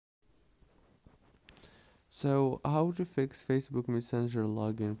So how to fix Facebook Messenger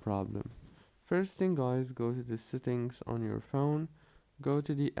login problem? First thing guys, go to the settings on your phone, go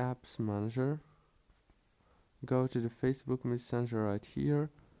to the apps manager, go to the Facebook Messenger right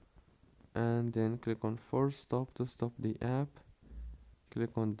here, and then click on force stop to stop the app.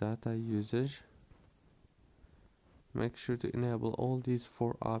 Click on data usage. Make sure to enable all these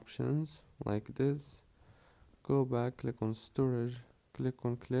four options like this. Go back, click on storage, click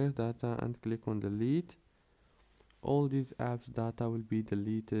on clear data and click on delete. All these apps data will be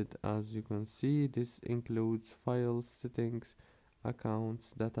deleted. As you can see, this includes files, settings,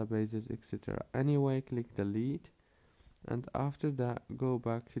 accounts, databases, etc. Anyway, click delete, and after that go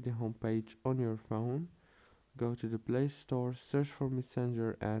back to the home page on your phone, go to the Play Store, search for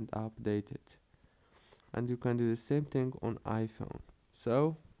Messenger and update it. And you can do the same thing on iPhone.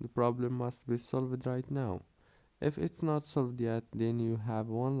 So the problem must be solved right now. If it's not solved yet, then you have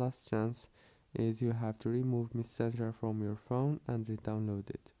one last chance, is you have to remove Messenger from your phone and re-download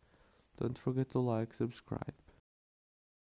it. Don't forget to like, subscribe.